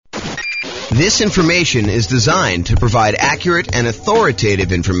This information is designed to provide accurate and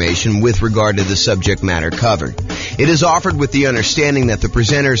authoritative information with regard to the subject matter covered. It is offered with the understanding that the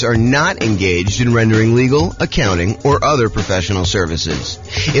presenters are not engaged in rendering legal, accounting, or other professional services.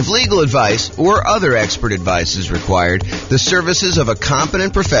 If legal advice or other expert advice is required, the services of a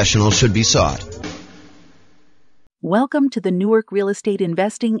competent professional should be sought. Welcome to the Newark Real Estate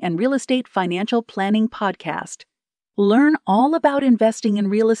Investing and Real Estate Financial Planning Podcast. Learn all about investing in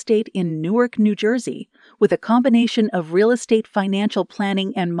real estate in Newark, New Jersey, with a combination of real estate financial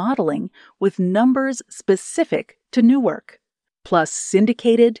planning and modeling with numbers specific to Newark, plus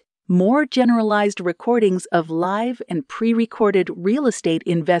syndicated, more generalized recordings of live and pre-recorded real estate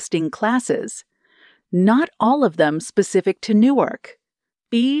investing classes, not all of them specific to Newark.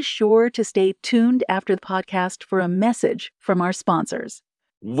 Be sure to stay tuned after the podcast for a message from our sponsors.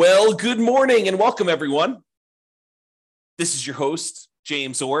 Well, good morning and welcome, everyone. This is your host,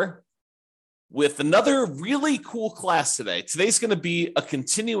 James Orr, with another really cool class today. Today's going to be a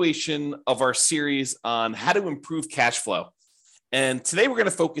continuation of our series on how to improve cash flow. And today we're going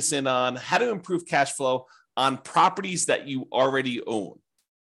to focus in on how to improve cash flow on properties that you already own.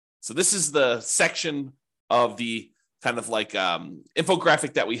 So this is the section of the kind of like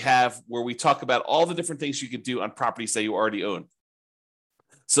infographic that we have where we talk about all the different things you could do on properties that you already own.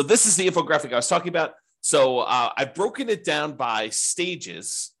 So this is the infographic I was talking about. So I've broken it down by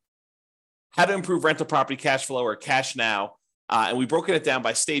stages, how to improve rental property cash flow or cash now. And we've broken it down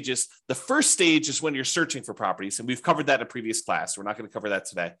by stages. The first stage is when you're searching for properties. And we've covered that in a previous class. We're not going to cover that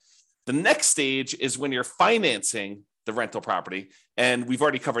today. The next stage is when you're financing the rental property. And we've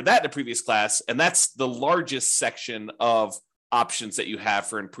already covered that in a previous class. And that's the largest section of options that you have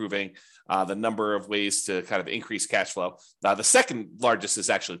for improving the number of ways to kind of increase cash flow. The second largest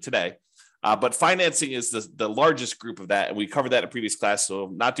is actually today. But financing is the largest group of that. And we covered that in a previous class, so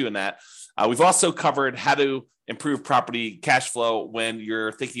I'm not doing that. We've also covered how to improve property cash flow when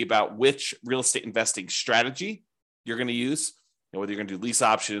you're thinking about which real estate investing strategy you're going to use, whether you're going to do lease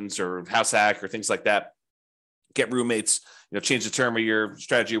options or house hack or things like that. Get roommates, change the term of your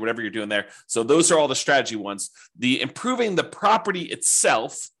strategy or whatever you're doing there. So those are all the strategy ones. The improving the property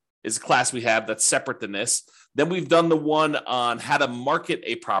itself is a class we have that's separate than this. Then we've done the one on how to market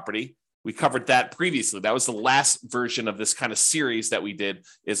a property. We covered that previously. That was the last version of this kind of series that we did,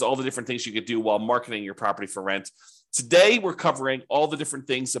 is all the different things you could do while marketing your property for rent. Today, we're covering all the different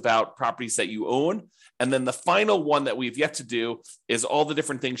things about properties that you own. And then the final one that we've yet to do is all the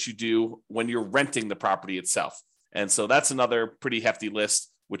different things you do when you're renting the property itself. And so that's another pretty hefty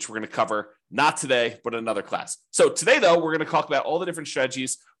list, which we're going to cover not today, but another class. So today, though, we're going to talk about all the different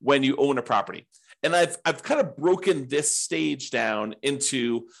strategies when you own a property. And I've kind of broken this stage down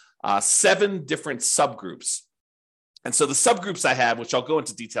into 7 different subgroups. And so the subgroups I have, which I'll go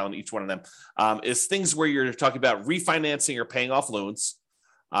into detail on each one of them, is things where you're talking about refinancing or paying off loans,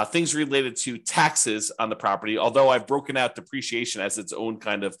 things related to taxes on the property, although I've broken out depreciation as its own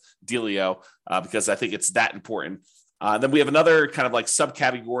kind of dealio because I think it's that important. Then we have another kind of like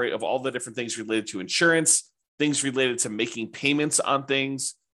subcategory of all the different things related to insurance, things related to making payments on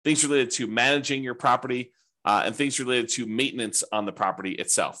things related to managing your property, and things related to maintenance on the property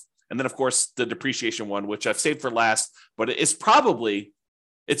itself. And then, of course, the depreciation one, which I've saved for last, but it's arguably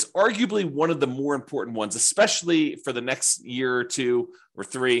one of the more important ones, especially for the next year or 2 or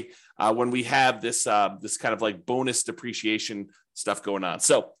 3, when we have this kind of like bonus depreciation stuff going on.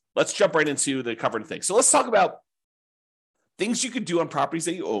 So let's jump right into the covering things. So let's talk about things you could do on properties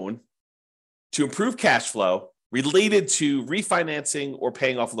that you own to improve cash flow related to refinancing or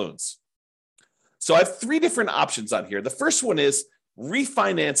paying off loans. So I have 3 different options on here. The first one is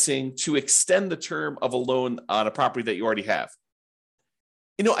refinancing to extend the term of a loan on a property that you already have.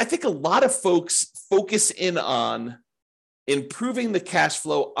 I think a lot of folks focus in on improving the cash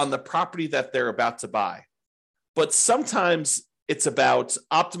flow on the property that they're about to buy. But sometimes it's about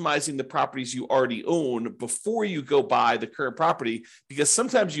optimizing the properties you already own before you go buy the current property, because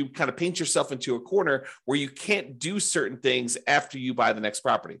sometimes you kind of paint yourself into a corner where you can't do certain things after you buy the next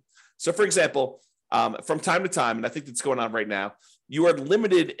property. So for example, from time to time, and I think that's going on right now, you are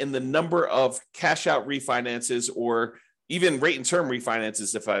limited in the number of cash out refinances or even rate and term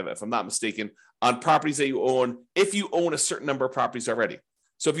refinances, if I'm not mistaken, on properties that you own, if you own a certain number of properties already.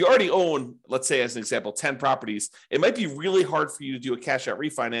 So if you already own, let's say as an example, 10 properties, it might be really hard for you to do a cash out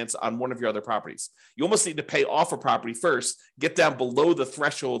refinance on one of your other properties. You almost need to pay off a property first, get down below the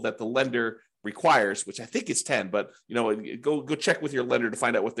threshold that the lender requires, which I think is 10, but go check with your lender to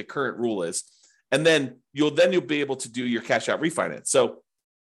find out what the current rule is. And then you'll be able to do your cash out refinance. So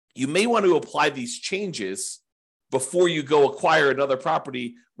you may want to apply these changes before you go acquire another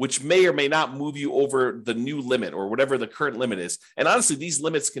property, which may or may not move you over the new limit or whatever the current limit is. And honestly, these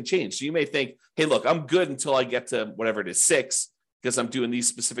limits can change. So you may think, hey, look, I'm good until I get to whatever it is, 6, because I'm doing these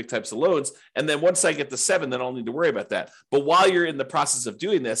specific types of loans. And then once I get to 7, then I'll need to worry about that. But while you're in the process of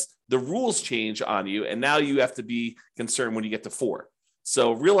doing this, the rules change on you. And now you have to be concerned when you get to 4.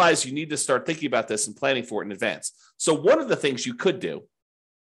 So realize you need to start thinking about this and planning for it in advance. So one of the things you could do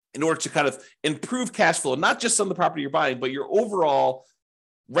in order to kind of improve cash flow, not just on the property you're buying, but your overall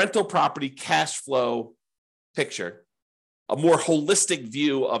rental property cash flow picture, a more holistic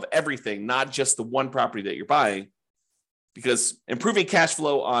view of everything, not just the one property that you're buying, because improving cash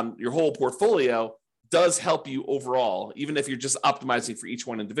flow on your whole portfolio does help you overall, even if you're just optimizing for each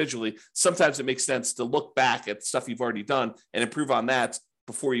one individually. Sometimes it makes sense to look back at stuff you've already done and improve on that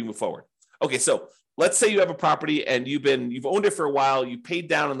before you move forward. Okay, so let's say you have a property and you've owned it for a while, you paid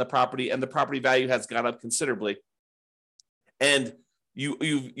down on the property, and the property value has gone up considerably, and you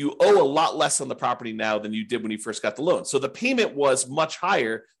owe a lot less on the property now than you did when you first got the loan. So the payment was much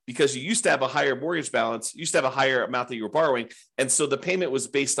higher because you used to have a higher mortgage balance, you used to have a higher amount that you were borrowing, and so the payment was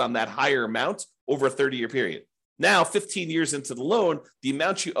based on that higher amount over a 30-year period. Now, 15 years into the loan, the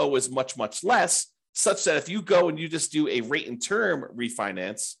amount you owe is much, much less, such that if you go and you just do a rate and term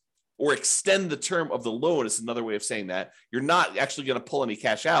refinance or extend the term of the loan, is another way of saying that, you're not actually going to pull any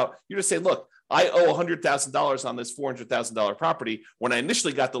cash out. You're just saying, look, I owe $100,000 on this $400,000 property. When I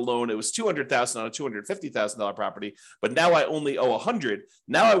initially got the loan, it was $200,000 on a $250,000 property, but now I only owe $100,000.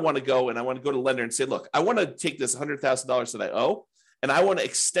 Now I want to go to the lender and say, look, I want to take this $100,000 that I owe, and I want to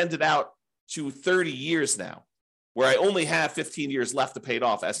extend it out to 30 years now, where I only have 15 years left to pay it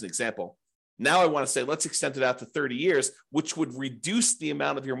off, as an example. Now I want to say, let's extend it out to 30 years, which would reduce the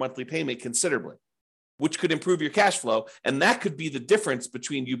amount of your monthly payment considerably, which could improve your cash flow. And that could be the difference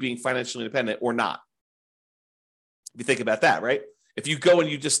between you being financially independent or not. If you think about that, right? If you go and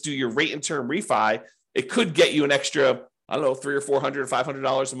you just do your rate and term refi, it could get you an extra, I don't know, $300 or $400 or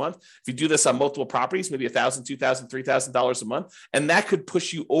 $500 a month. If you do this on multiple properties, maybe $1,000, $2,000, $3,000 a month, and that could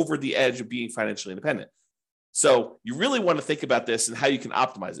push you over the edge of being financially independent. So you really want to think about this and how you can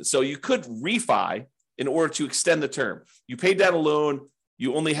optimize it. So you could refi in order to extend the term. You paid down a loan,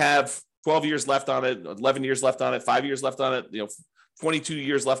 you only have 12 years left on it, 11 years left on it, 5 years left on it, 22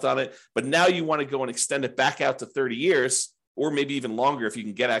 years left on it. But now you want to go and extend it back out to 30 years, or maybe even longer if you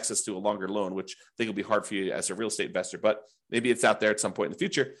can get access to a longer loan, which I think will be hard for you as a real estate investor, but maybe it's out there at some point in the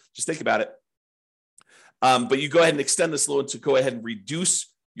future. Just think about it. But you go ahead and extend this loan to go ahead and reduce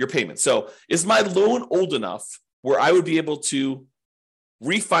your payment. So is my loan old enough where I would be able to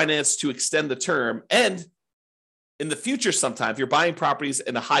refinance to extend the term? And in the future, sometime, if you're buying properties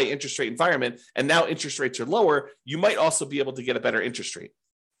in a high interest rate environment and now interest rates are lower, you might also be able to get a better interest rate.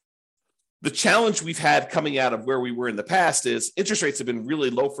 The challenge we've had coming out of where we were in the past is interest rates have been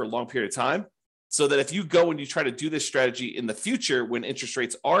really low for a long period of time. So that if you go and you try to do this strategy in the future when interest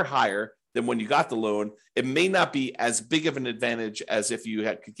rates are higher than when you got the loan, it may not be as big of an advantage as if you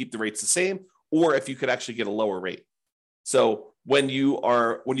could keep the rates the same, or if you could actually get a lower rate. So when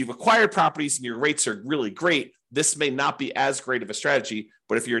you've acquired properties and your rates are really great, this may not be as great of a strategy.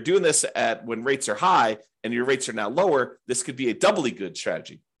 But if you're doing this when rates are high and your rates are now lower, this could be a doubly good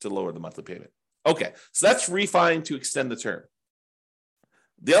strategy to lower the monthly payment. Okay, so that's refining to extend the term.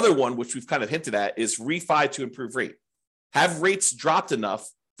 The other one, which we've kind of hinted at, is refi to improve rate. Have rates dropped enough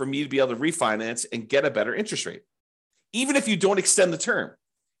for me to be able to refinance and get a better interest rate? Even if you don't extend the term,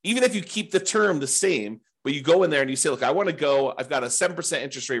 even if you keep the term the same, but you go in there and you say, look, I've got a 7%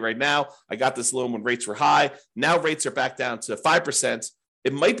 interest rate right now. I got this loan when rates were high. Now rates are back down to 5%.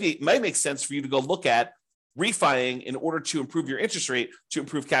 It might make sense for you to go look at refining in order to improve your interest rate, to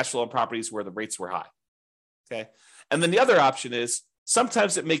improve cash flow on properties where the rates were high. Okay. And then the other option is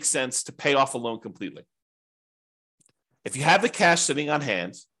sometimes it makes sense to pay off a loan completely. If you have the cash sitting on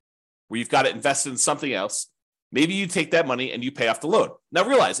hand where you've got it invested in something else, maybe you take that money and you pay off the loan. Now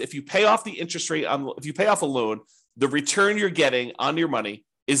realize if you pay off the interest rate if you pay off a loan, the return you're getting on your money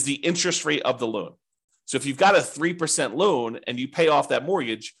is the interest rate of the loan. So if you've got a 3% loan and you pay off that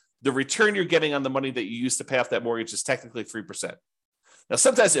mortgage, the return you're getting on the money that you used to pay off that mortgage is technically 3%. Now,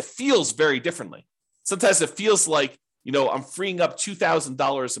 sometimes it feels very differently. Sometimes it feels like, I'm freeing up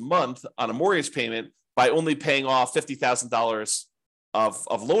 $2,000 a month on a mortgage payment by only paying off $50,000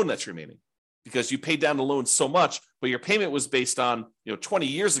 of loan that's remaining, because you paid down the loan so much, but your payment was based on 20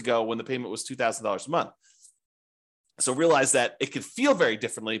 years ago when the payment was $2,000 a month. So realize that it could feel very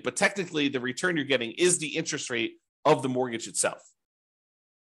differently, but technically the return you're getting is the interest rate of the mortgage itself,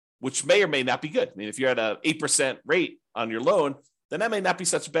 which may or may not be good. I mean, if you're at an 8% rate on your loan, then that may not be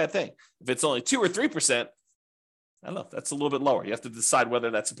such a bad thing. If it's only 2 or 3%, I don't know. That's a little bit lower. You have to decide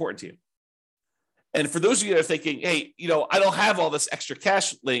whether that's important to you. And for those of you that are thinking, hey, I don't have all this extra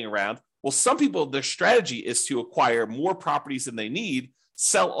cash laying around. Well, some people, their strategy is to acquire more properties than they need,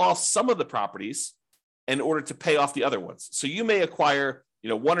 sell off some of the properties in order to pay off the other ones. So you may acquire,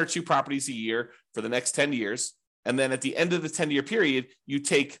 1 or 2 properties a year for the next 10 years. And then at the end of the 10-year period, you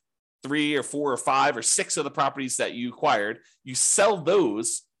take 3 or 4 or 5 or 6 of the properties that you acquired, you sell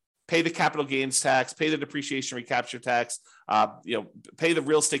those, pay the capital gains tax, pay the depreciation recapture tax, pay the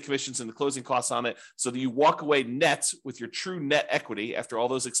real estate commissions and the closing costs on it, so that you walk away net with your true net equity after all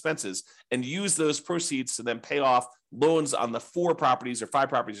those expenses, and use those proceeds to then pay off loans on the 4 properties or 5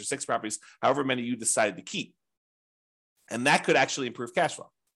 properties or 6 properties, however many you decide to keep. And that could actually improve cash flow,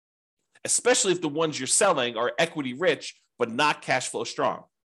 especially if the ones you're selling are equity rich, but not cash flow strong.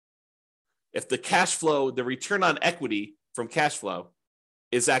 If the cash flow, the return on equity from cash flow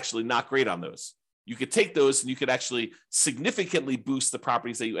is actually not great on those, you could take those and you could actually significantly boost the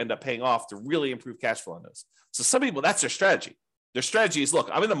properties that you end up paying off to really improve cash flow on those. So some people, that's their strategy. Their strategy is, look,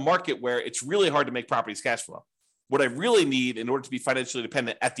 I'm in a market where it's really hard to make properties cash flow. What I really need in order to be financially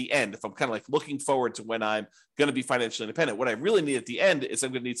independent at the end, if I'm kind of like looking forward to when I'm going to be financially independent, what I really need at the end is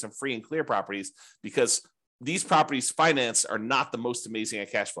I'm going to need some free and clear properties, because these properties financed are not the most amazing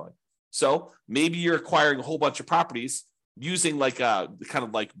at cash flowing. So maybe you're acquiring a whole bunch of properties using kind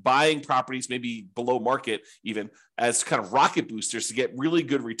of like buying properties, maybe below market even, as kind of rocket boosters to get really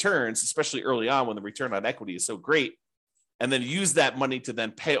good returns, especially early on when the return on equity is so great, and then use that money to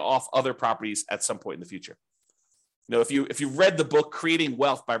then pay off other properties at some point in the future. If you read the book Creating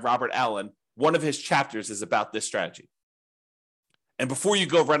Wealth by Robert Allen, one of his chapters is about this strategy. And before you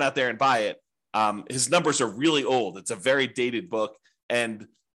go run out there and buy it, his numbers are really old. It's a very dated book, and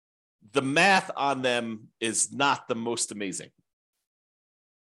the math on them is not the most amazing.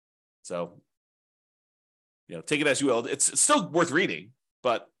 So, take it as you will. It's still worth reading,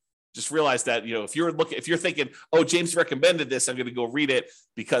 but just realize that, if you're thinking, oh, James recommended this, I'm going to go read it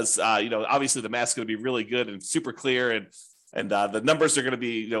because, obviously the math's going to be really good and super clear, and the numbers are going to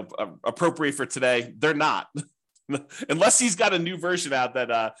be, appropriate for today. They're not. Unless he's got a new version out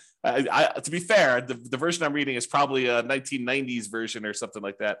that, to be fair, the version I'm reading is probably a 1990s version or something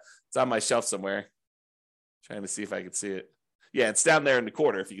like that. It's on my shelf somewhere. Trying to see if I can see it. Yeah, it's down there in the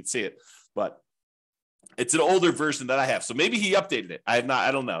corner if you can see it. But it's an older version that I have. So maybe he updated it. I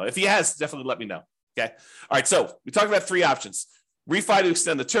don't know. If he has, definitely let me know. Okay. All right. So we talked about 3 options. Refi to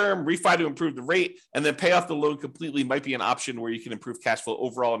extend the term, refi to improve the rate, and then pay off the loan completely might be an option where you can improve cash flow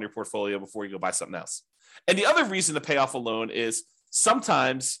overall in your portfolio before you go buy something else. And the other reason to pay off a loan is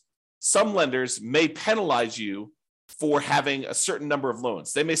sometimes some lenders may penalize you for having a certain number of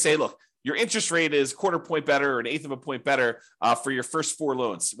loans. They may say, look, your interest rate is 1/4 point better or 1/8 of a point better for your first 4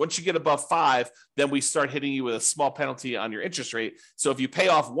 loans. Once you get above 5, then we start hitting you with a small penalty on your interest rate. So if you pay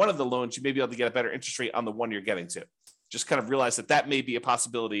off one of the loans, you may be able to get a better interest rate on the one you're getting to. Just kind of realize that may be a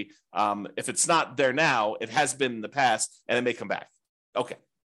possibility. If it's not there now, it has been in the past, and it may come back. Okay.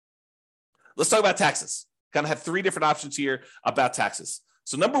 Let's talk about taxes. Kind of have 3 different options here about taxes.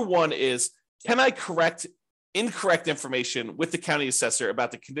 So number 1 is, can I correct incorrect information with the county assessor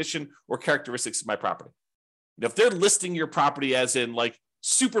about the condition or characteristics of my property? If they're listing your property as in like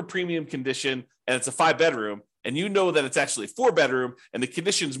super premium condition and it's a 5-bedroom, and you know that it's actually a 4-bedroom and the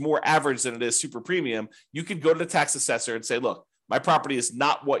condition's more average than it is super premium, you could go to the tax assessor and say, look, my property is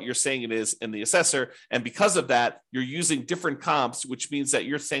not what you're saying it is in the assessor. And because of that, you're using different comps, which means that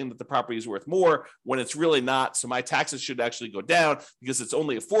you're saying that the property is worth more when it's really not. So my taxes should actually go down because it's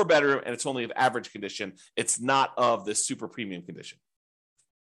only a 4-bedroom and it's only of average condition. It's not of this super premium condition.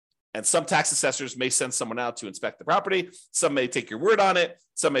 And some tax assessors may send someone out to inspect the property. Some may take your word on it.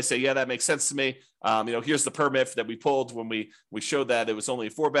 Some may say, yeah, that makes sense to me. Here's the permit that we pulled when we showed that it was only a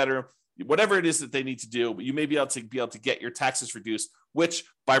 4-bedroom. Whatever it is that they need to do, but you may be able to get your taxes reduced, which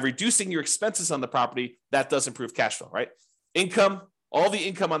by reducing your expenses on the property, that does improve cash flow, right? Income, all the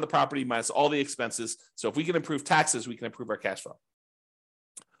income on the property minus all the expenses. So if we can improve taxes, we can improve our cash flow.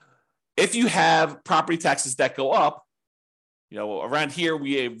 If you have property taxes that go up, around here,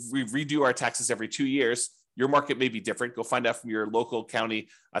 we redo our taxes every 2 years. Your market may be different. Go find out from your local county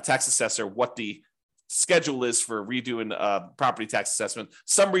tax assessor what the schedule is for redoing property tax assessment.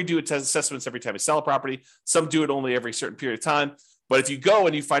 Some redo assessments every time you sell a property. Some do it only every certain period of time. But if you go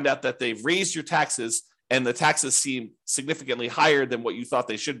and you find out that they've raised your taxes and the taxes seem significantly higher than what you thought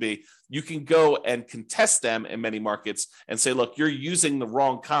they should be, you can go and contest them in many markets and say, look, you're using the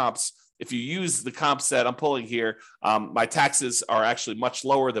wrong comps. If you use the comps that I'm pulling here, my taxes are actually much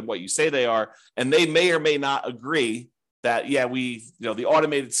lower than what you say they are. And they may or may not agree that, yeah, the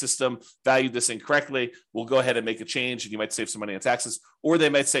automated system valued this incorrectly. We'll go ahead and make a change and you might save some money on taxes. Or they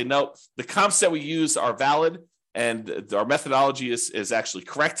might say, no, the comps that we use are valid and our methodology is actually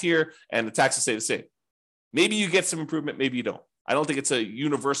correct here and the taxes stay the same. Maybe you get some improvement, maybe you don't. I don't think it's a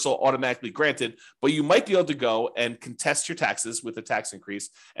universal automatically granted, but you might be able to go and contest your taxes with a tax increase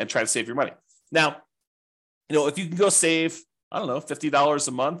and try to save your money. Now, if you can go save, I don't know, $50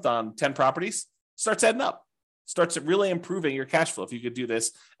 a month on 10 properties, starts adding up. Starts really improving your cash flow if you could do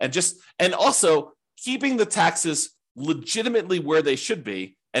this. And also keeping the taxes legitimately where they should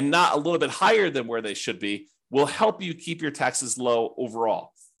be and not a little bit higher than where they should be will help you keep your taxes low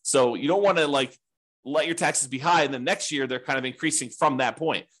overall. So you don't want to let your taxes be high and then next year they're kind of increasing from that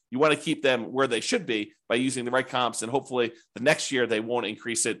point. You want to keep them where they should be by using the right comps, and hopefully the next year they won't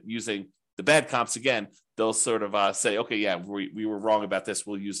increase it using the bad comps again. They'll sort of say, okay, yeah, we were wrong about this.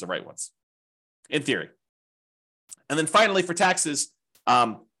 We'll use the right ones in theory. And then finally for taxes,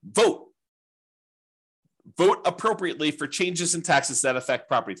 vote appropriately for changes in taxes that affect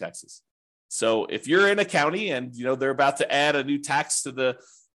property taxes. So if you're in a county and they're about to add a new tax to the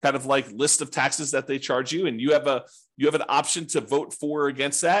kind of list of taxes that they charge you, and you have an option to vote for or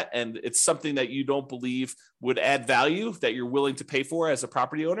against that, and it's something that you don't believe would add value that you're willing to pay for as a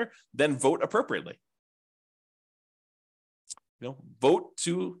property owner, then vote appropriately. Vote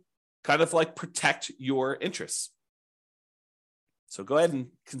to kind of protect your interests. So go ahead and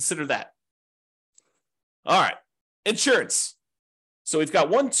consider that. All right, insurance. So we've got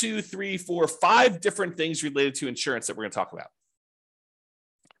 1, 2, 3, 4, 5 different things related to insurance that we're going to talk about.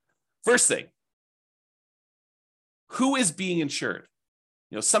 First thing, who is being insured?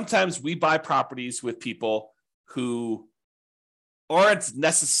 Sometimes we buy properties with people who aren't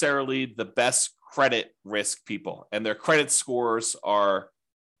necessarily the best credit risk people, and their credit scores are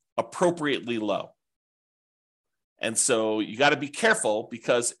appropriately low. And so you got to be careful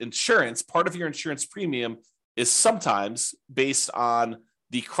because insurance, part of your insurance premium is sometimes based on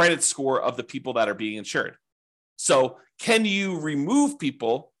the credit score of the people that are being insured. So can you remove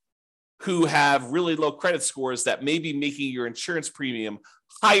people who have really low credit scores that may be making your insurance premium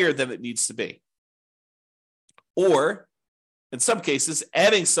higher than it needs to be? Or in some cases,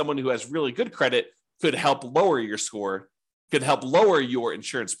 adding someone who has really good credit could help lower your score, could help lower your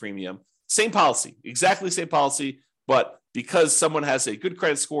insurance premium. Same policy, exactly same policy, but because someone has a good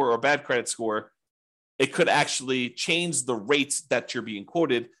credit score or a bad credit score, it could actually change the rates that you're being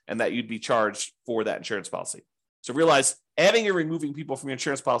quoted and that you'd be charged for that insurance policy. So realize adding or removing people from your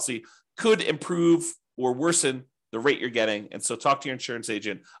insurance policy could improve or worsen the rate you're getting. And so talk to your insurance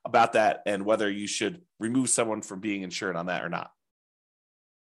agent about that and whether you should remove someone from being insured on that or not.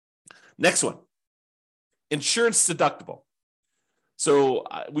 Next one, insurance deductible. So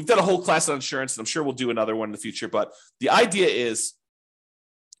we've done a whole class on insurance, and I'm sure we'll do another one in the future. But the idea is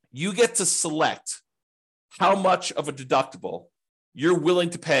you get to select how much of a deductible you're willing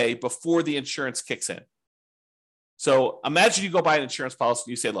to pay before the insurance kicks in. So imagine you go buy an insurance policy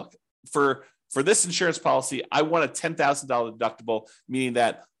and you say, look, for this insurance policy, I want a $10,000 deductible, meaning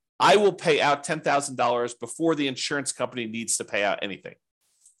that I will pay out $10,000 before the insurance company needs to pay out anything.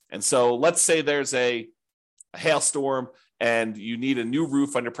 And so let's say there's a hailstorm and you need a new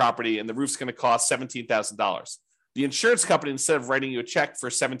roof on your property and the roof's going to cost $17,000. The insurance company, instead of writing you a check for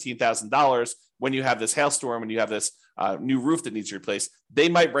 $17,000 when you have this hailstorm and you have this new roof that needs replaced, they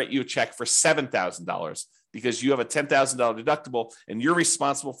might write you a check for $7,000 because you have a $10,000 deductible and you're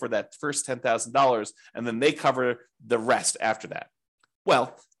responsible for that first $10,000, and then they cover the rest after that.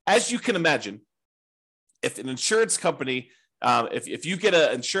 Well, as you can imagine, if an insurance company if you get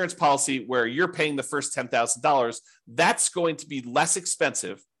an insurance policy where you're paying the first $10,000, that's going to be less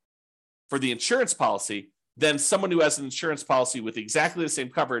expensive for the insurance policy than someone who has an insurance policy with exactly the same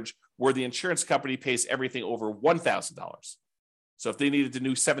coverage where the insurance company pays everything over $1,000. So if they needed the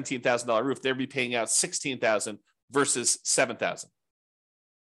new $17,000 roof, they'd be paying out $16,000 versus $7,000.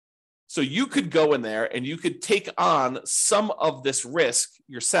 So you could go in there and you could take on some of this risk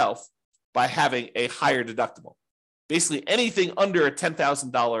yourself by having a higher deductible. Basically, anything under a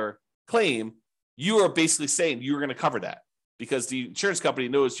 $10,000 claim, you are basically saying you're going to cover that because the insurance company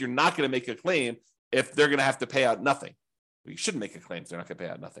knows you're not going to make a claim if they're going to have to pay out nothing. You shouldn't make a claim if they're not going to pay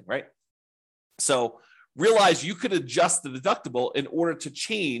out nothing, right? So realize you could adjust the deductible in order to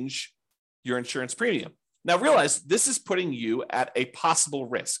change your insurance premium. Now realize this is putting you at a possible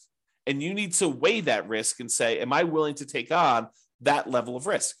risk, and you need to weigh that risk and say, am I willing to take on that level of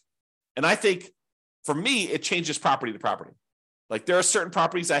risk? And I think for me, it changes property to property. Like there are certain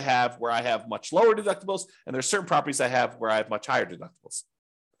properties I have where I have much lower deductibles, and there are certain properties I have where I have much higher deductibles.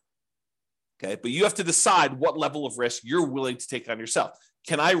 Okay, but you have to decide what level of risk you're willing to take on yourself.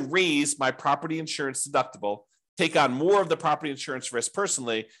 Can I raise my property insurance deductible, take on more of the property insurance risk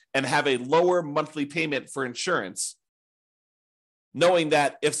personally, and have a lower monthly payment for insurance, knowing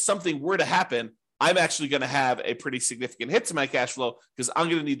that if something were to happen, I'm actually going to have a pretty significant hit to my cash flow because I'm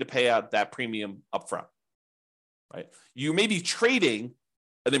going to need to pay out that premium upfront, right? You may be trading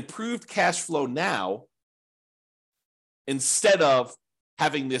an improved cash flow now instead of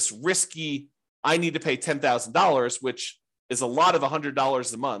having this risky, I need to pay $10,000, which is a lot of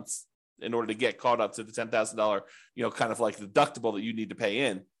 $100 a month in order to get caught up to the $10,000, kind of like deductible that you need to pay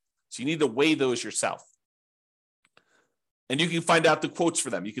in. So you need to weigh those yourself. And you can find out the quotes for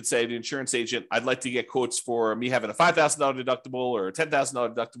them. You could say to the insurance agent, I'd like to get quotes for me having a $5,000 deductible or a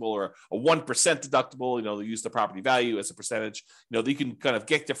 $10,000 deductible or a 1% deductible. They use the property value as a percentage. You can kind of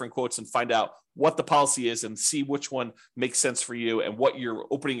get different quotes and find out what the policy is and see which one makes sense for you and what you're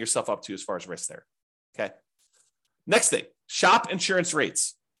opening yourself up to as far as risk there. Okay. Next thing, shop insurance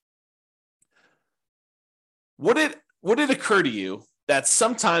rates. Would it occur to you that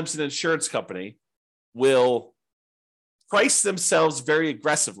sometimes an insurance company will price themselves very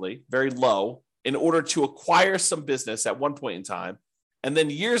aggressively, very low, in order to acquire some business at one point in time, and then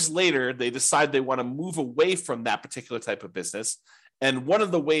years later, they decide they want to move away from that particular type of business? And one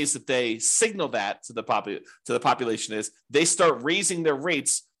of the ways that they signal that to the population is they start raising their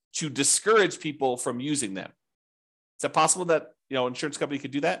rates to discourage people from using them. Is that possible that an insurance company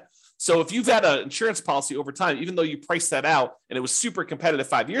could do that? So if you've had an insurance policy over time, even though you priced that out and it was super competitive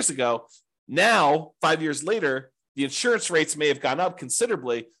 5 years ago, now 5 years later, the insurance rates may have gone up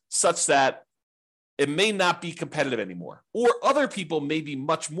considerably such that it may not be competitive anymore. Or other people may be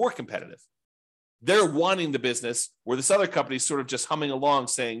much more competitive. They're wanting the business where this other company is sort of just humming along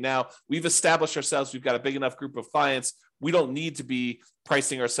saying, now we've established ourselves, we've got a big enough group of clients, we don't need to be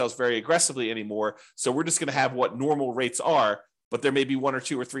pricing ourselves very aggressively anymore. So we're just going to have what normal rates are, but there may be one or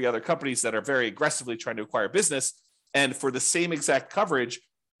two or three other companies that are very aggressively trying to acquire business. And for the same exact coverage,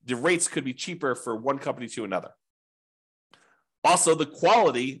 the rates could be cheaper for one company to another. Also, the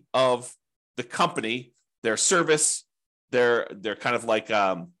quality of the company, their service, their kind of like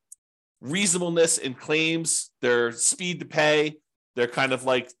reasonableness in claims, their speed to pay, their kind of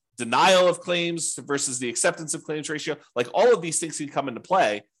like denial of claims versus the acceptance of claims ratio, like all of these things can come into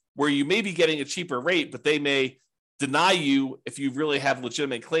play where you may be getting a cheaper rate, but they may deny you if you really have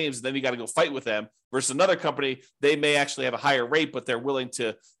legitimate claims, and then you got to go fight with them, versus another company, they may actually have a higher rate, but they're willing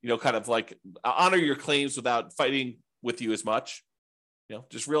to, kind of like honor your claims without fighting with you as much.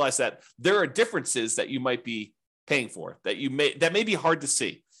 Just realize that there are differences that you might be paying for that may be hard to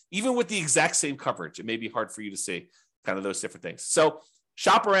see. Even with the exact same coverage, it may be hard for you to see kind of those different things. So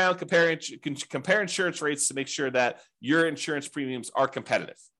shop around, compare insurance rates to make sure that your insurance premiums are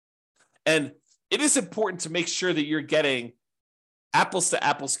competitive. And it is important to make sure that you're getting apples to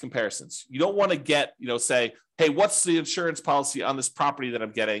apples comparisons. You don't want to get, say, hey, what's the insurance policy on this property that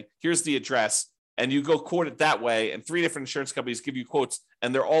I'm getting? Here's the address. And you go quote it that way, and 3 different insurance companies give you quotes,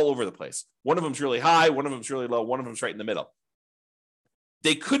 and they're all over the place. One of them's really high, one of them's really low, one of them's right in the middle.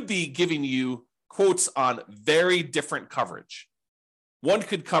 They could be giving you quotes on very different coverage. One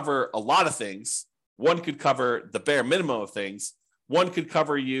could cover a lot of things. One could cover the bare minimum of things. One could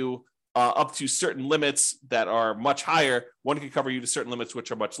cover you up to certain limits that are much higher. One could cover you to certain limits which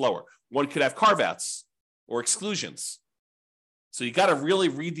are much lower. One could have carve-outs or exclusions. So you got to really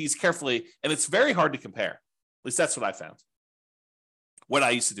read these carefully, and it's very hard to compare. At least that's what I found. When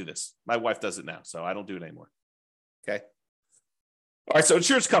I used to do this. My wife does it now, so I don't do it anymore. Okay. All right, so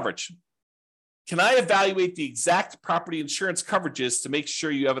insurance coverage. Can I evaluate the exact property insurance coverages to make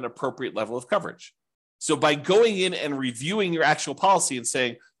sure you have an appropriate level of coverage? So by going in and reviewing your actual policy and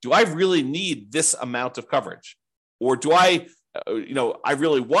saying, do I really need this amount of coverage? Or do I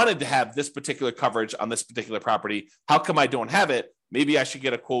really wanted to have this particular coverage on this particular property. How come I don't have it? Maybe I should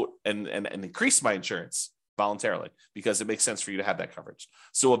get a quote and increase my insurance voluntarily because it makes sense for you to have that coverage.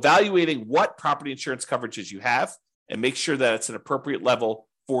 So evaluating what property insurance coverages you have and make sure that it's an appropriate level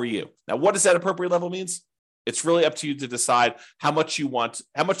for you. Now, what does that appropriate level means? It's really up to you to decide how much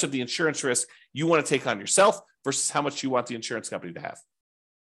of the insurance risk you want to take on yourself versus how much you want the insurance company to have.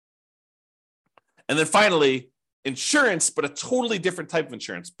 And then finally, insurance, but a totally different type of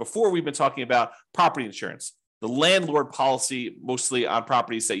insurance. Before, we've been talking about property insurance, the landlord policy, mostly on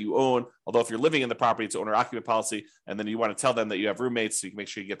properties that you own. Although if you're living in the property, it's owner-occupant policy, and then you want to tell them that you have roommates so you can make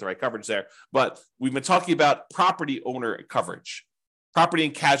sure you get the right coverage there. But we've been talking about property owner coverage, property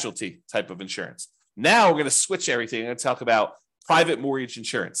and casualty type of insurance. Now we're going to switch everything and talk about private mortgage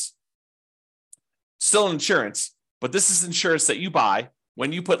insurance. Still insurance, but this is insurance that you buy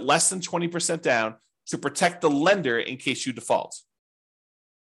when you put less than 20% down to protect the lender in case you default.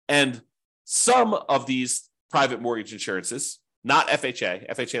 And some of these private mortgage insurances, not FHA,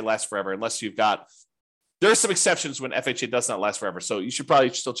 FHA lasts forever unless you've got, there are some exceptions when FHA does not last forever. So you should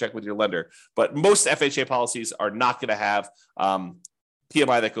probably still check with your lender. But most FHA policies are not going to have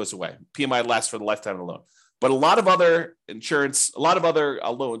PMI that goes away. PMI lasts for the lifetime of the loan. But a lot of other insurance, a lot of other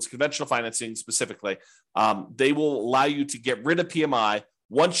loans, conventional financing specifically, they will allow you to get rid of PMI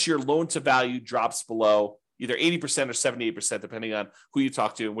once your loan to value drops below either 80% or 78%, depending on who you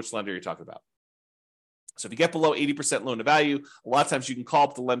talk to and which lender you're talking about. So if you get below 80% loan to value, a lot of times you can call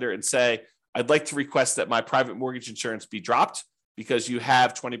up the lender and say, I'd like to request that my private mortgage insurance be dropped because you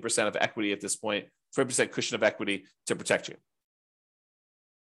have 20% of equity at this point, 20% cushion of equity to protect you.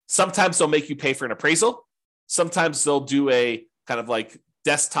 Sometimes they'll make you pay for an appraisal. Sometimes they'll do a kind of like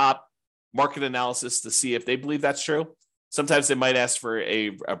desktop market analysis to see if they believe that's true. Sometimes they might ask for a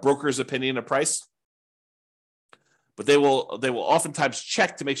broker's opinion of price. But they will oftentimes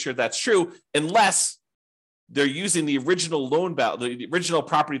check to make sure that's true, unless they're using the original loan value, the original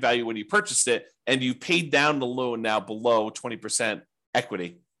property value when you purchased it, and you paid down the loan now below 20%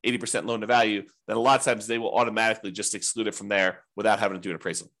 equity, 80% loan to value, then a lot of times they will automatically just exclude it from there without having to do an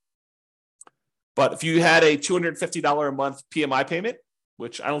appraisal. But if you had a $250 a month PMI payment,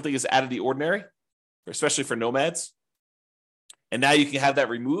 which I don't think is out of the ordinary, especially for nomads, and now you can have that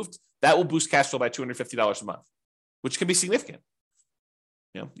removed, that will boost cash flow by $250 a month, which can be significant.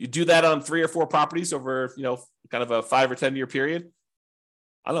 You do that on 3 or 4 properties over, kind of a 5 or 10 year period.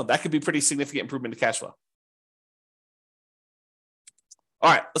 I don't know, that could be pretty significant improvement to cash flow.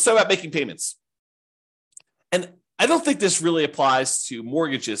 All right, let's talk about making payments. And I don't think this really applies to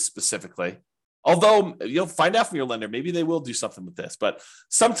mortgages specifically, although you'll find out from your lender, maybe they will do something with this, but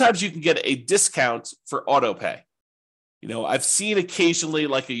sometimes you can get a discount for auto pay. I've seen occasionally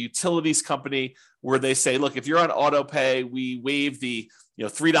like a utilities company where they say, look, if you're on auto pay, we waive the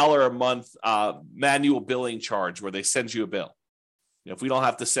 $3 a month manual billing charge where they send you a bill. If we don't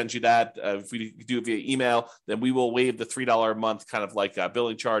have to send you that, if we do it via email, then we will waive the $3 a month kind of like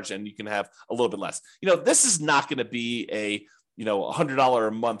billing charge, and you can have a little bit less. This is not going to be a $100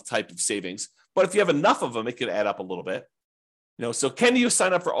 a month type of savings, but if you have enough of them, it could add up a little bit. So can you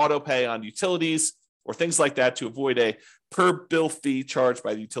sign up for auto pay on utilities or things like that to avoid a per bill fee charged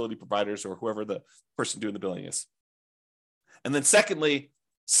by the utility providers or whoever the person doing the billing is? And then secondly,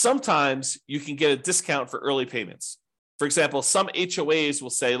 sometimes you can get a discount for early payments. For example, some HOAs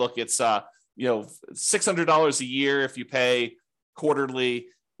will say, look, it's $600 a year if you pay quarterly,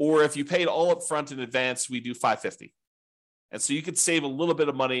 or if you paid all up front in advance, we do $550. And so you could save a little bit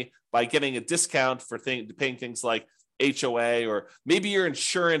of money by getting a discount for paying things like HOA, or maybe your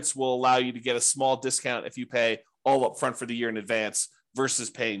insurance will allow you to get a small discount if you pay all up front for the year in advance versus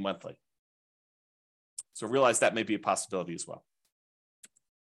paying monthly. So realize that may be a possibility as well.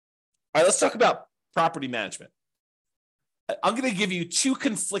 All right, let's talk about property management. I'm going to give you 2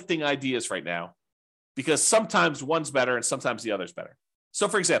 conflicting ideas right now because sometimes one's better and sometimes the other's better. So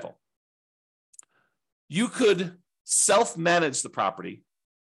for example, you could self-manage the property,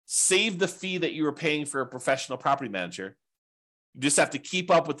 save the fee that you were paying for a professional property manager. You just have to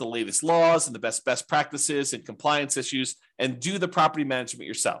keep up with the latest laws and the best practices and compliance issues and do the property management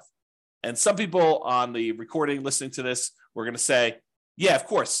yourself. And some people on the recording listening to this, we're going to say, yeah, of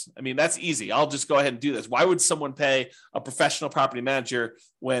course. I mean, that's easy. I'll just go ahead and do this. Why would someone pay a professional property manager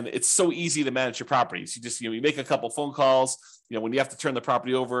when it's so easy to manage your properties? You just, you make a couple phone calls. When you have to turn the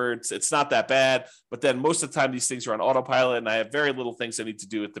property over, it's not that bad. But then most of the time, these things are on autopilot, and I have very little things I need to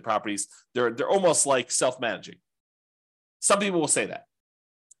do with the properties. They're almost like self-managing. Some people will say that.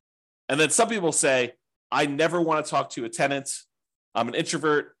 And then some people say, I never want to talk to a tenant. I'm an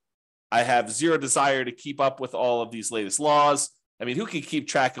introvert. I have zero desire to keep up with all of these latest laws. I mean, who can keep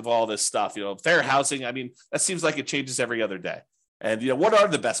track of all this stuff? Fair housing. I mean, that seems like it changes every other day. And, what are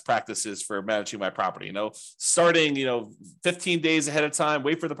the best practices for managing my property? Starting, 15 days ahead of time,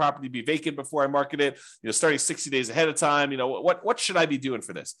 wait for the property to be vacant before I market it, starting 60 days ahead of time, what should I be doing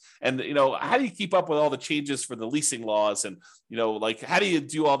for this? And, how do you keep up with all the changes for the leasing laws? And, how do you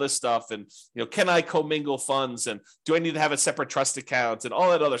do all this stuff? And, can I commingle funds? And do I need to have a separate trust account and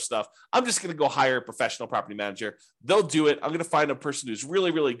all that other stuff? I'm just going to go hire a professional property manager. They'll do it. I'm going to find a person who's really,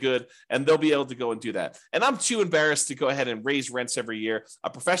 really good, and they'll be able to go and do that. And I'm too embarrassed to go ahead and raise rents every year. A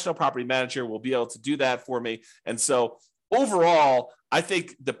professional property manager will be able to do that for me. And so overall, I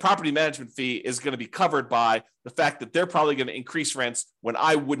think the property management fee is going to be covered by the fact that they're probably going to increase rents when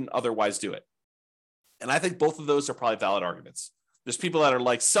I wouldn't otherwise do it. And I think both of those are probably valid arguments. There's people that are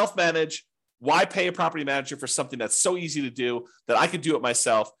like self-manage. Why pay a property manager for something that's so easy to do that I could do it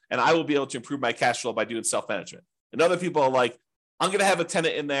myself and I will be able to improve my cash flow by doing self-management? And other people are like, I'm going to have a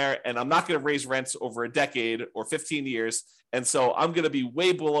tenant in there and I'm not going to raise rents over a decade or 15 years. And so I'm going to be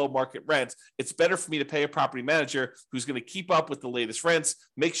way below market rent. It's better for me to pay a property manager who's going to keep up with the latest rents,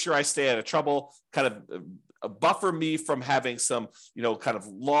 make sure I stay out of trouble, kind of buffer me from having some, kind of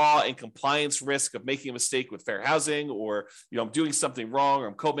law and compliance risk of making a mistake with fair housing, or, I'm doing something wrong, or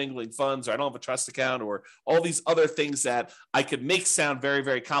I'm commingling funds, or I don't have a trust account, or all these other things that I could make sound very,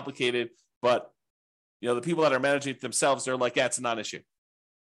 very complicated. But the people that are managing it themselves, they're like, yeah, it's a non-issue.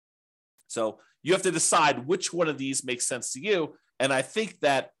 So you have to decide which one of these makes sense to you. And I think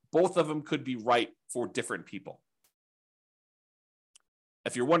that both of them could be right for different people.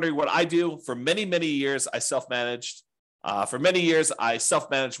 If you're wondering what I do, for many, many years, I self-managed. For many years, I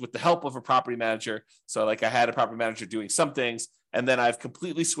self-managed with the help of a property manager. So I had a property manager doing some things, and then I've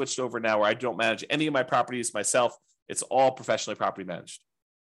completely switched over now where I don't manage any of my properties myself. It's all professionally property managed.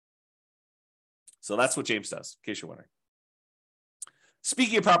 So that's what James does, in case you're wondering.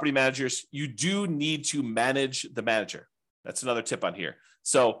 Speaking of property managers, you do need to manage the manager. That's another tip on here.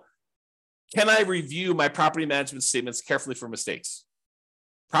 So can I review my property management statements carefully for mistakes?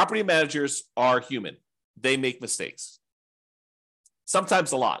 Property managers are human. They make mistakes.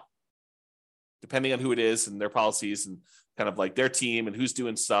 Sometimes a lot, depending on who it is and their policies and kind of like their team and who's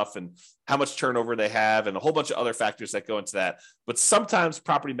doing stuff and how much turnover they have and a whole bunch of other factors that go into that. But sometimes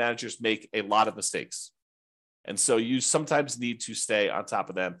property managers make a lot of mistakes. And so you sometimes need to stay on top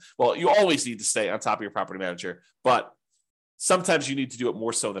of them. Well, you always need to stay on top of your property manager, but sometimes you need to do it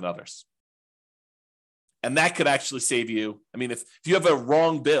more so than others. And that could actually save you. I mean, if you have a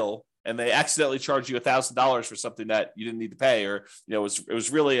wrong bill and they accidentally charge you $1,000 for something that you didn't need to pay, or it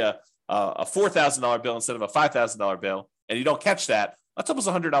was really a $4,000 bill instead of a $5,000 bill, and you don't catch that, that's almost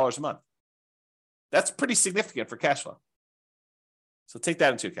 $100 a month. That's pretty significant for cash flow. So take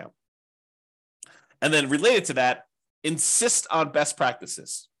that into account. And then related to that, insist on best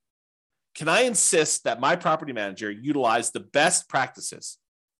practices. Can I insist that my property manager utilize the best practices?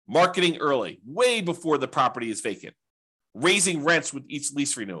 Marketing early, way before the property is vacant. Raising rents with each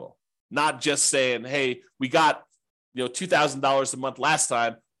lease renewal. Not just saying, hey, we got $2,000 a month last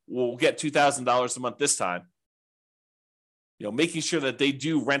time, we'll get $2,000 a month this time. Making sure that they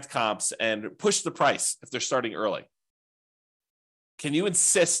do rent comps and push the price if they're starting early. Can you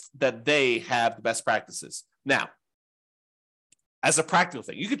insist that they have the best practices? Now, as a practical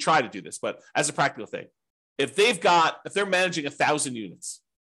thing, you could try to do this, but as a practical thing, if they're managing 1,000 units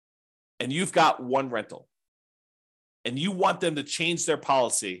and you've got one rental and you want them to change their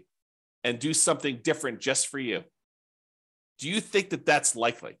policy and do something different just for you, do you think that that's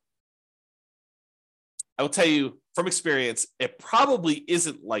likely? I will tell you from experience, it probably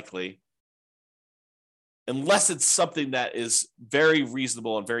isn't likely unless it's something that is very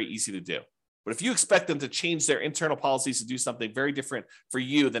reasonable and very easy to do. But if you expect them to change their internal policies to do something very different for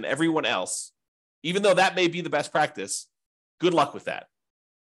you than everyone else, even though that may be the best practice, good luck with that.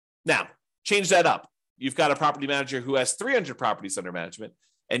 Now, change that up. You've got a property manager who has 300 properties under management,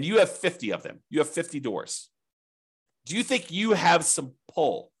 and you have 50 of them. You have 50 doors. Do you think you have some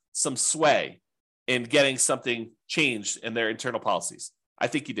pull, some sway in getting something changed in their internal policies? I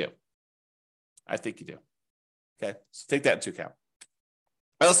think you do. Okay, so take that into account.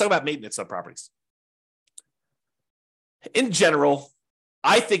 All right, let's talk about maintenance on properties. In general,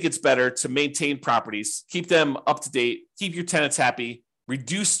 I think it's better to maintain properties, keep them up to date, keep your tenants happy,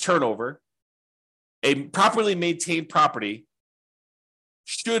 reduce turnover. A properly maintained property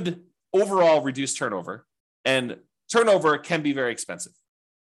should overall reduce turnover, and turnover can be very expensive.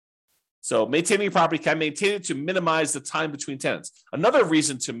 So maintaining your property, can maintain it to minimize the time between tenants. Another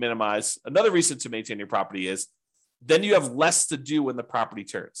reason to maintain your property is then you have less to do when the property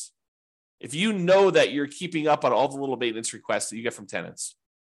turns. If you know that you're keeping up on all the little maintenance requests that you get from tenants,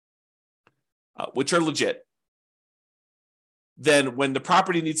 which are legit, then when the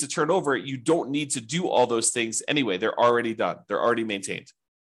property needs to turn over, you don't need to do all those things anyway. They're already done. They're already maintained.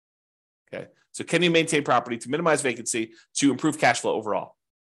 Okay. So can you maintain property to minimize vacancy, to improve cash flow overall?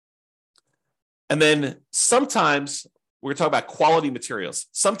 And then sometimes we're talking about quality materials.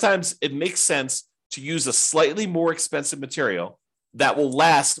 Sometimes it makes sense to use a slightly more expensive material that will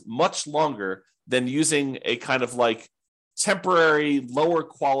last much longer than using a kind of like temporary lower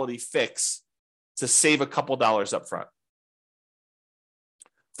quality fix to save a couple dollars up front.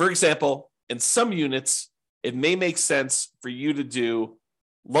 For example, in some units, it may make sense for you to do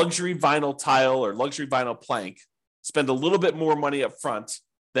luxury vinyl tile or luxury vinyl plank, spend a little bit more money up front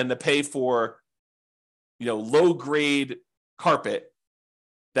than to pay for low grade carpet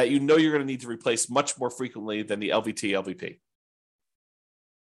that you know you're going to need to replace much more frequently than the LVT, LVP.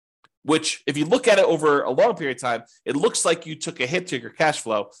 Which, if you look at it over a long period of time, it looks like you took a hit to your cash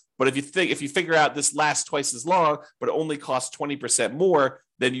flow. But if you figure out this lasts twice as long, but it only costs 20% more,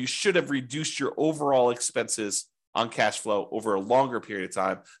 then you should have reduced your overall expenses on cash flow over a longer period of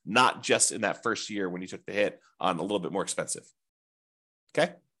time, not just in that first year when you took the hit on a little bit more expensive.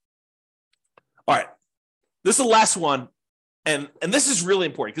 Okay? All right. This is the last one. And this is really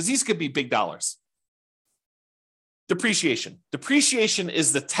important because these could be big dollars. Depreciation. Depreciation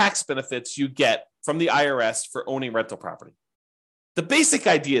is the tax benefits you get from the IRS for owning rental property. The basic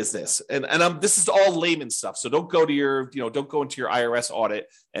idea is this, and this is all layman stuff. So don't go to don't go into your IRS audit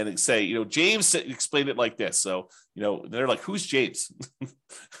and say, James explained it like this. So, they're like, who's James?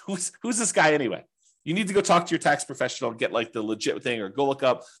 who's this guy anyway? You need to go talk to your tax professional and get like the legit thing, or go look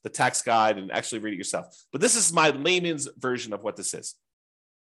up the tax guide and actually read it yourself. But this is my layman's version of what this is.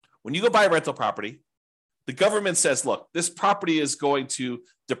 When you go buy a rental property, the government says, look, this property is going to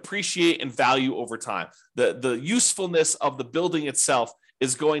depreciate in value over time. The usefulness of the building itself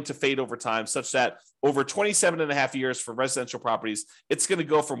is going to fade over time, such that over 27 and a half years for residential properties, it's going to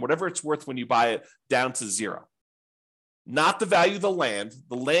go from whatever it's worth when you buy it down to zero. Not the value of the land.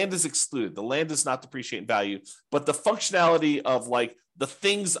 The land is excluded. The land does not depreciate in value, but the functionality of like the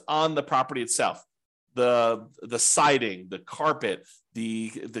things on the property itself, the siding, the carpet, the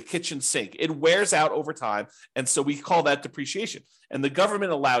kitchen sink, it wears out over time. And so we call that depreciation. And the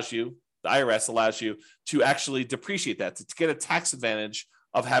government allows you, the IRS allows you to actually depreciate that, to get a tax advantage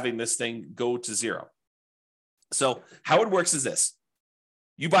of having this thing go to zero. So how it works is this.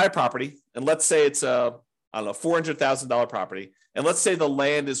 You buy a property, and let's say it's a $400,000 property. And let's say the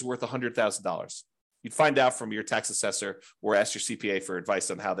land is worth $100,000. You'd find out from your tax assessor or ask your CPA for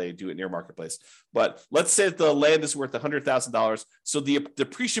advice on how they do it in your marketplace. But let's say that the land is worth $100,000. So the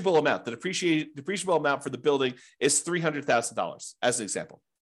depreciable amount, the depreciable amount for the building is $300,000 as an example.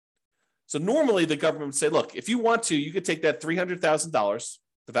 So normally the government would say, look, if you want to, you could take that $300,000,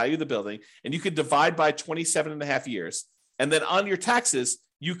 the value of the building, and you could divide by 27 and a half years. And then on your taxes,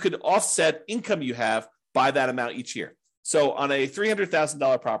 you could offset income you have by that amount each year. So on a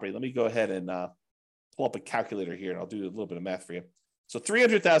 $300,000 property, let me go ahead and pull up a calculator here, and I'll do a little bit of math for you. So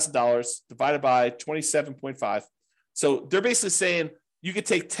 $300,000 divided by 27.5. So they're basically saying you could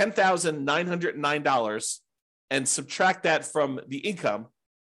take $10,909 and subtract that from the income.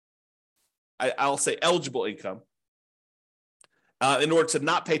 I'll say eligible income in order to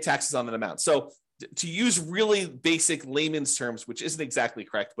not pay taxes on that amount. So to use really basic layman's terms, which isn't exactly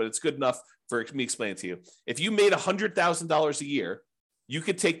correct, but it's good enough for me explaining to you. If you made $100,000 a year, you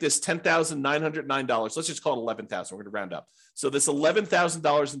could take this $10,909. Let's just call it $11,000. We're going to round up. So this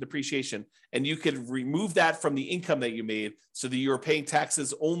 $11,000 in depreciation, and you could remove that from the income that you made so that you're paying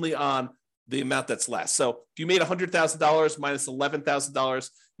taxes only on the amount that's less. So if you made $100,000 minus $11,000,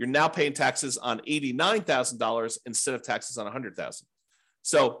 you're now paying taxes on $89,000 instead of taxes on $100,000.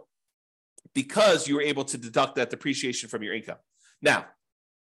 So because you were able to deduct that depreciation from your income. Now,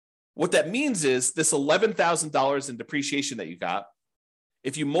 what that means is this $11,000 in depreciation that you got,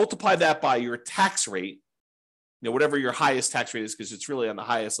 if you multiply that by your tax rate, whatever your highest tax rate is, because it's really on the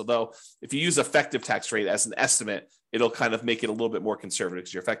highest, although if you use effective tax rate as an estimate, it'll kind of make it a little bit more conservative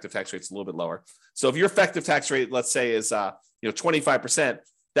because your effective tax rate is a little bit lower. So if your effective tax rate, let's say, is 25%,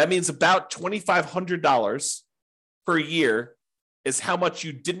 that means about $2,500 per year is how much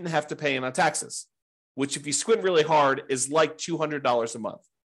you didn't have to pay in on taxes, which if you squint really hard is like $200 a month.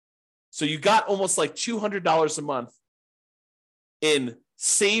 So you got almost like $200 a month in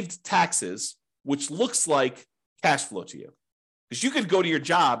saved taxes, which looks like cash flow to you. Because you could go to your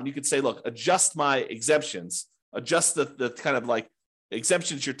job and you could say, look, adjust my exemptions, adjust the kind of like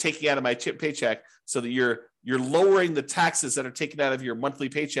exemptions you're taking out of my paycheck so that you're lowering the taxes that are taken out of your monthly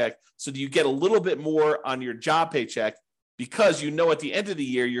paycheck so that you get a little bit more on your job paycheck, because at the end of the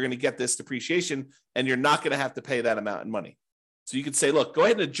year, you're going to get this depreciation and you're not going to have to pay that amount in money. So you could say, look, go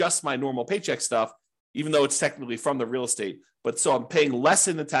ahead and adjust my normal paycheck stuff, even though it's technically from the real estate. But so I'm paying less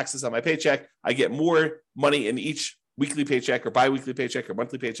in the taxes on my paycheck. I get more money in each weekly paycheck or biweekly paycheck or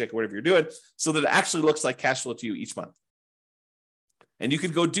monthly paycheck or whatever you're doing, so that it actually looks like cash flow to you each month. And you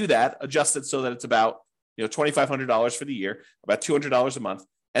could go do that, adjust it so that it's about $2,500 for the year, about $200 a month.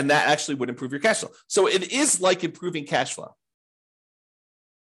 And that actually would improve your cash flow. So it is like improving cash flow,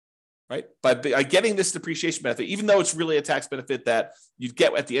 right? By getting this depreciation benefit, even though it's really a tax benefit that you'd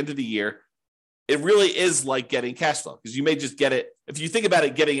get at the end of the year, it really is like getting cash flow, because you may just get it. If you think about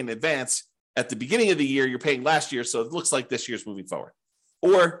it, getting in advance at the beginning of the year, you're paying last year. So it looks like this year's moving forward.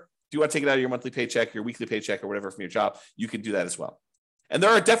 Or if you want to take it out of your monthly paycheck, your weekly paycheck or whatever from your job, you can do that as well. And there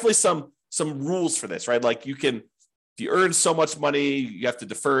are definitely some rules for this, right? Like if you earn so much money, you have to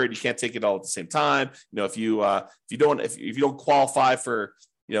defer it. You can't take it all at the same time. If you don't qualify for,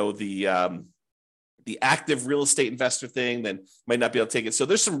 the active real estate investor thing, then you might not be able to take it. So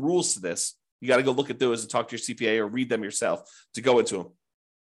there's some rules to this. You got to go look at those and talk to your CPA or read them yourself to go into them.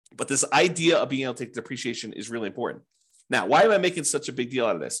 But this idea of being able to take depreciation is really important. Now, why am I making such a big deal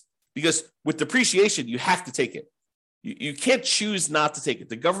out of this? Because with depreciation, you have to take it. You can't choose not to take it.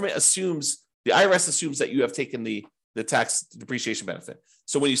 The IRS assumes that you have taken the tax depreciation benefit.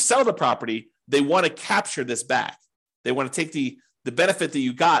 So when you sell the property, they want to capture this back. They want to take the benefit that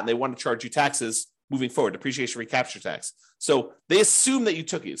you got and they want to charge you taxes moving forward, depreciation recapture tax. So they assume that you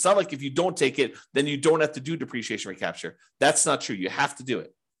took it. It's not like if you don't take it, then you don't have to do depreciation recapture. That's not true. You have to do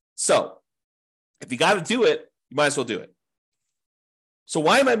it. So if you got to do it, you might as well do it. So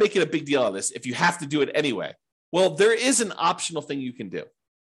why am I making a big deal of this if you have to do it anyway? Well, there is an optional thing you can do.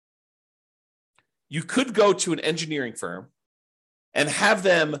 You could go to an engineering firm and have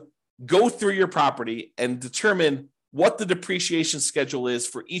them go through your property and determine what the depreciation schedule is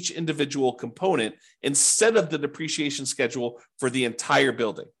for each individual component instead of the depreciation schedule for the entire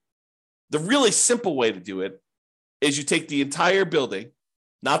building. The really simple way to do it is you take the entire building,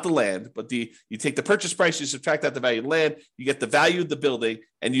 not the land, but you take the purchase price, you subtract out the value of the land, you get the value of the building,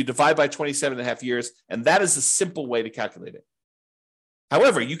 and you divide by 27 and a half years, and that is a simple way to calculate it.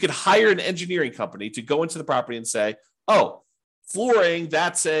 However, you could hire an engineering company to go into the property and say, oh, flooring,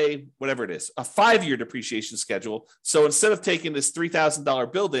 that's a 5-year depreciation schedule. So instead of taking this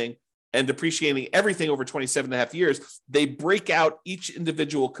 $3,000 building and depreciating everything over 27 and a half years, they break out each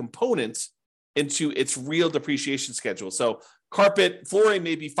individual component into its real depreciation schedule. So flooring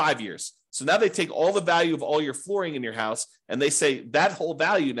may be 5 years. So now they take all the value of all your flooring in your house and they say that whole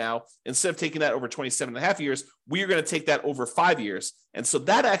value now, instead of taking that over 27 and a half years, we are going to take that over 5 years. And so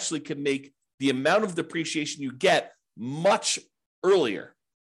that actually can make the amount of depreciation you get much earlier.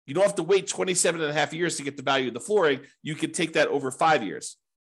 You don't have to wait 27 and a half years to get the value of the flooring. You can take that over 5 years,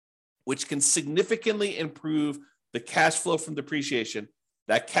 which can significantly improve the cash flow from depreciation,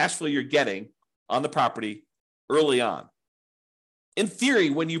 that cash flow you're getting on the property early on. In theory,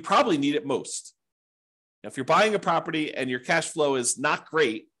 when you probably need it most. Now, if you're buying a property and your cash flow is not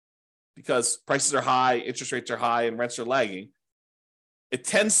great because prices are high, interest rates are high, and rents are lagging, it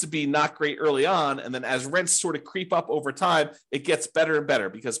tends to be not great early on. And then as rents sort of creep up over time, it gets better and better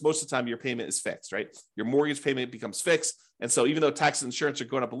because most of the time your payment is fixed, right? Your mortgage payment becomes fixed. And so even though tax and insurance are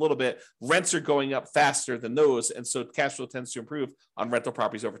going up a little bit, rents are going up faster than those. And so cash flow tends to improve on rental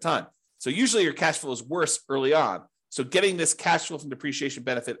properties over time. So usually your cash flow is worse early on. So getting this cash flow from depreciation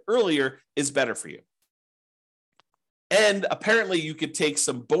benefit earlier is better for you. And apparently you could take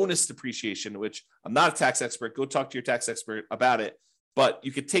some bonus depreciation, which I'm not a tax expert. Go talk to your tax expert about it. But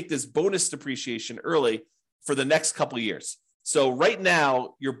you could take this bonus depreciation early for the next couple of years. So right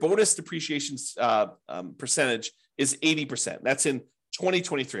now, your bonus depreciation percentage is 80%. That's in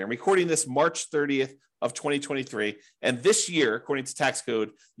 2023. I'm recording this March 30th of 2023. And this year, according to tax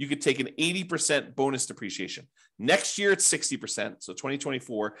code, you could take an 80% bonus depreciation. Next year, it's 60%. So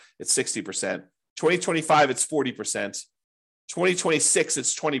 2024, it's 60%. 2025, it's 40%. 2026,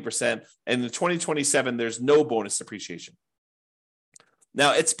 it's 20%. And in 2027, there's no bonus depreciation.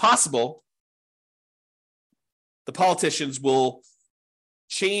 Now, it's possible the politicians will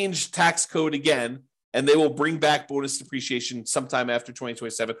change tax code again, and they will bring back bonus depreciation sometime after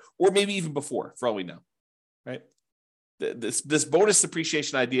 2027, or maybe even before, for all we know, right? This bonus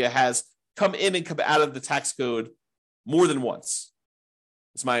depreciation idea has come in and come out of the tax code more than once.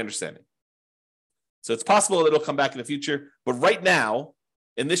 That's my understanding. So it's possible that it'll come back in the future, but right now,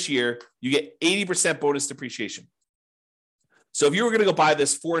 in this year, you get 80% bonus depreciation. So if you were going to go buy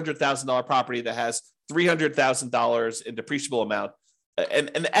this $400,000 property that has $300,000 in depreciable amount,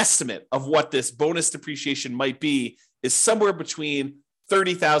 an estimate of what this bonus depreciation might be is somewhere between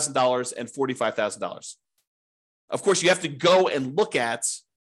 $30,000 and $45,000. Of course, you have to go and look at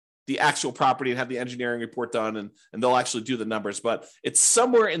the actual property and have the engineering report done, and they'll actually do the numbers. But it's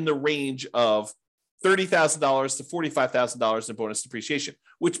somewhere in the range of $30,000 to $45,000 in bonus depreciation,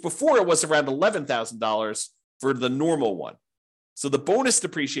 which before it was around $11,000 for the normal one. So the bonus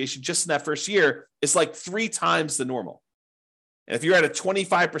depreciation just in that first year is like 3 times the normal. And if you're at a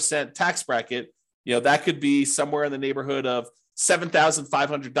 25% tax bracket, that could be somewhere in the neighborhood of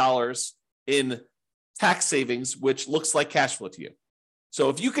 $7,500 in tax savings, which looks like cash flow to you. So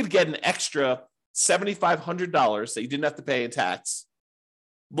if you could get an extra $7,500 that you didn't have to pay in tax,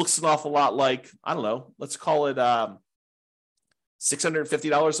 looks an awful lot like, I don't know, let's call it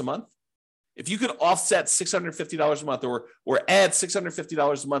 $650 a month. If you could offset $650 a month or add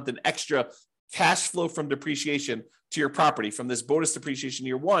 $650 a month in extra cash flow from depreciation to your property from this bonus depreciation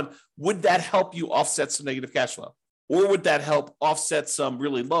year one, would that help you offset some negative cash flow? Or would that help offset some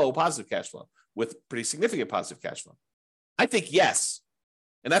really low positive cash flow with pretty significant positive cash flow? I think yes.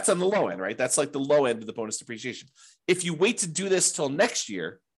 And that's on the low end, right? That's like the low end of the bonus depreciation. If you wait to do this till next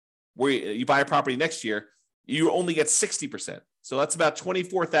year, where you buy a property next year, you only get 60%. So that's about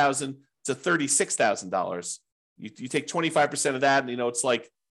 $24,000 to $36,000. You take 25% of that, and it's like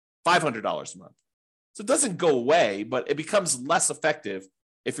 $500 a month. So it doesn't go away, but it becomes less effective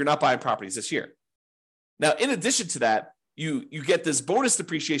if you're not buying properties this year. Now, in addition to that, you get this bonus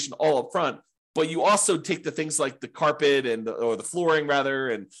depreciation all up front, but you also take the things like the carpet or the flooring rather,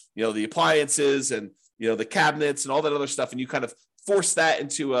 and the appliances and the cabinets and all that other stuff, and you kind of force that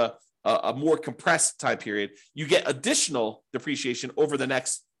into a more compressed time period. You get additional depreciation over the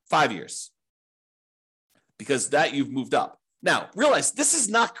next 5 years because that you've moved up. Now, realize this is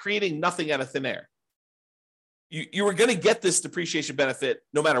not creating nothing out of thin air. You were going to get this depreciation benefit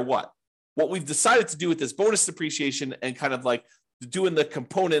no matter what. What we've decided to do with this bonus depreciation and kind of like doing the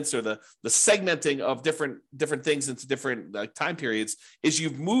components or the segmenting of different things into different time periods is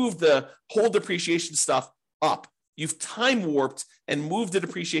you've moved the whole depreciation stuff up. You've time warped and moved the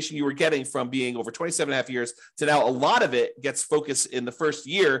depreciation you were getting from being over 27 and a half years to now a lot of it gets focused in the first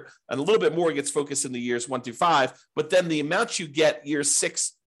year and a little bit more gets focused in the years 1 through 5. But then the amount you get years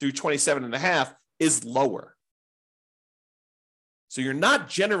 6 through 27 and a half is lower. So you're not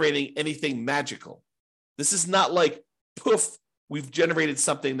generating anything magical. This is not like, poof, we've generated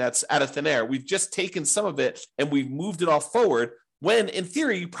something that's out of thin air. We've just taken some of it and we've moved it all forward when, in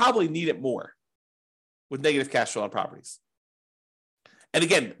theory, you probably need it more with negative cash flow on properties. And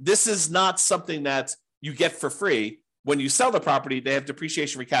again, this is not something that you get for free. When you sell the property, they have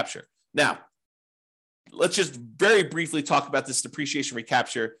depreciation recapture. Now, let's just very briefly talk about this depreciation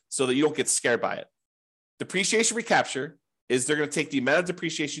recapture so that you don't get scared by it. Depreciation recapture is they're going to take the amount of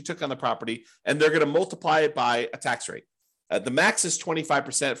depreciation you took on the property and they're going to multiply it by a tax rate. The max is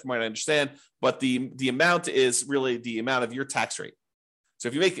 25% from what I understand, but the amount is really the amount of your tax rate. So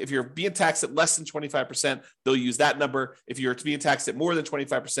if you're being taxed at less than 25%, they'll use that number. If you're being taxed at more than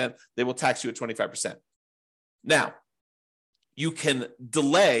 25%, they will tax you at 25%. Now, you can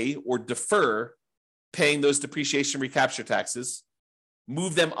delay or defer paying those depreciation recapture taxes,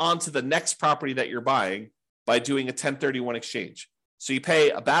 move them onto the next property that you're buying by doing a 1031 exchange. So you pay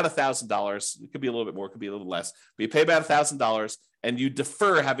about $1,000. It could be a little bit more, it could be a little less, but you pay about $1,000 and you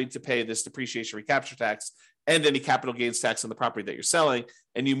defer having to pay this depreciation recapture tax and any capital gains tax on the property that you're selling,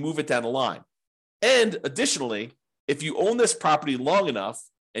 and you move it down the line. And additionally, if you own this property long enough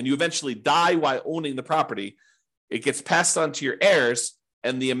and you eventually die while owning the property, it gets passed on to your heirs,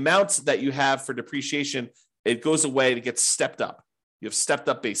 and the amounts that you have for depreciation, it goes away and it gets stepped up. You have stepped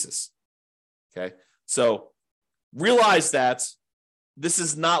up basis. Okay. So realize that this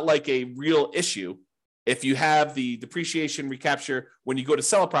is not like a real issue. If you have the depreciation recapture, when you go to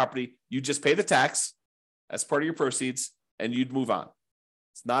sell a property, you just pay the tax as part of your proceeds and you'd move on.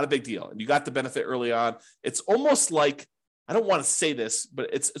 It's not a big deal. And you got the benefit early on. It's almost like, I don't want to say this, but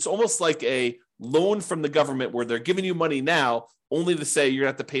it's almost like a loan from the government where they're giving you money now only to say you're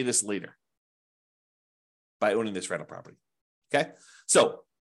going to have to pay this later by owning this rental property. Okay. So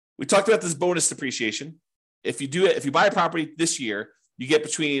we talked about this bonus depreciation. If you buy a property this year, you get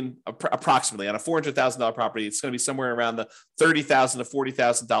between approximately on a $400,000 property, it's going to be somewhere around the $30,000 to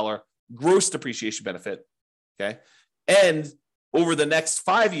 $40,000 gross depreciation benefit. Okay. And over the next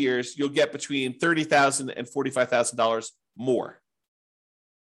 5 years, you'll get between $30,000 and $45,000 more.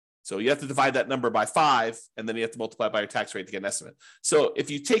 So you have to divide that number by 5, and then you have to multiply by your tax rate to get an estimate. So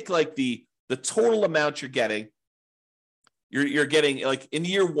if you take like the total amount you're getting like in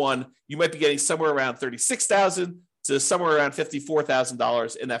year one, you might be getting somewhere around $36,000 to somewhere around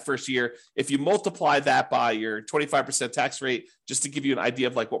 $54,000 in that first year. If you multiply that by your 25% tax rate, just to give you an idea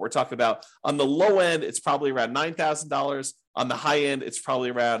of like what we're talking about, on the low end, it's probably around $9,000. On the high end, it's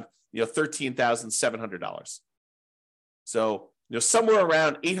probably around $13,700. So somewhere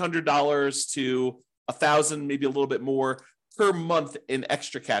around $800 to $1,000, maybe a little bit more per month in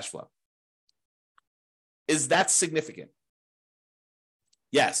extra cash flow. Is that significant?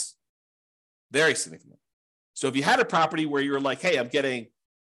 Yes, very significant. So if you had a property where you're like, hey, I'm getting,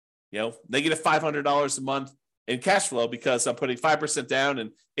 negative $500 a month in cash flow because I'm putting 5% down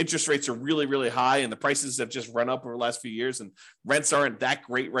and interest rates are really, really high and the prices have just run up over the last few years and rents aren't that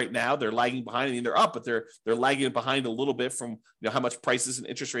great right now. They're lagging behind. I mean, they're up, but they're lagging behind a little bit from how much prices and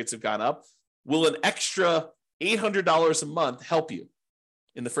interest rates have gone up. Will an extra $800 a month help you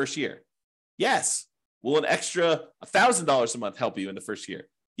in the first year? Yes. Will an extra $1,000 a month help you in the first year?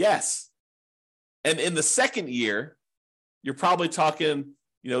 Yes. And in the second year, you're probably talking,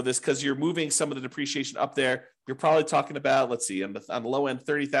 this because you're moving some of the depreciation up there. You're probably talking about, let's see, on the low end,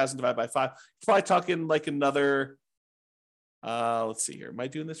 30,000 divided by 5. You're probably talking like another, let's see here. Am I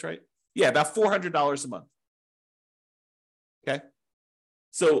doing this right? Yeah, about $400 a month. Okay.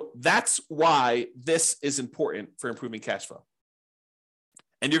 So that's why this is important for improving cash flow.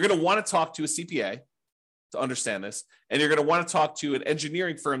 And you're going to want to talk to a CPA to understand this. And you're going to want to talk to an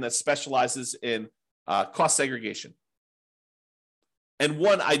engineering firm that specializes in cost segregation. And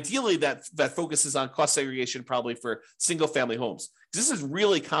one ideally that focuses on cost segregation probably for single family homes. This is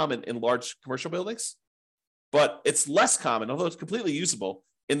really common in large commercial buildings, but it's less common, although it's completely usable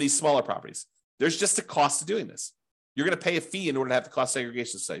in these smaller properties. There's just a cost to doing this. You're going to pay a fee in order to have the cost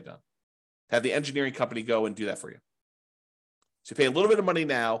segregation study done. Have the engineering company go and do that for you. So you pay a little bit of money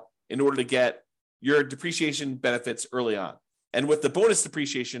now in order to get your depreciation benefits early on. And with the bonus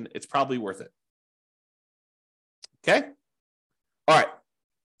depreciation, it's probably worth it. Okay? All right.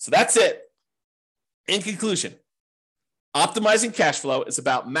 So that's it. In conclusion, optimizing cash flow is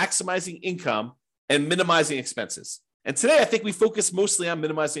about maximizing income and minimizing expenses. And today, I think we focus mostly on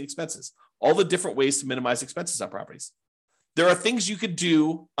minimizing expenses, all the different ways to minimize expenses on properties. There are things you could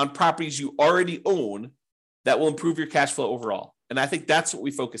do on properties you already own that will improve your cash flow overall. And I think that's what we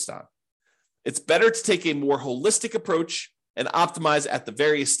focused on. It's better to take a more holistic approach and optimize at the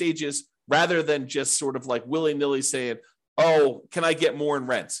various stages rather than just sort of like willy-nilly saying, oh, can I get more in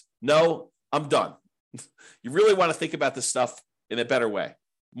rent? No, I'm done. You really want to think about this stuff in a better way,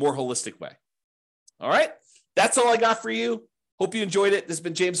 more holistic way. All right. That's all I got for you. Hope you enjoyed it. This has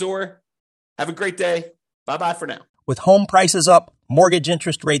been James Orr. Have a great day. Bye-bye for now. With home prices up, mortgage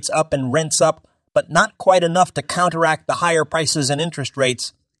interest rates up, and rents up, but not quite enough to counteract the higher prices and interest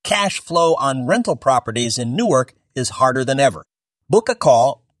rates, cash flow on rental properties in Newark is harder than ever. Book a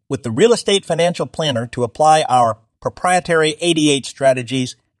call with the Real Estate Financial Planner to apply our proprietary 88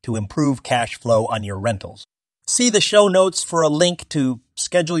 strategies to improve cash flow on your rentals. See the show notes for a link to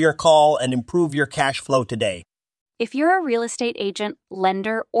schedule your call and improve your cash flow today. If you're a real estate agent,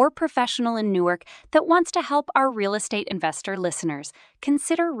 lender, or professional in Newark that wants to help our real estate investor listeners,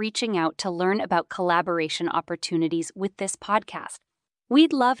 consider reaching out to learn about collaboration opportunities with this podcast.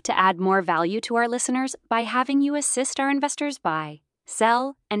 We'd love to add more value to our listeners by having you assist our investors buy,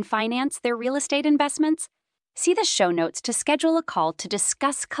 sell, and finance their real estate investments. See the show notes to schedule a call to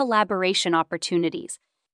discuss collaboration opportunities.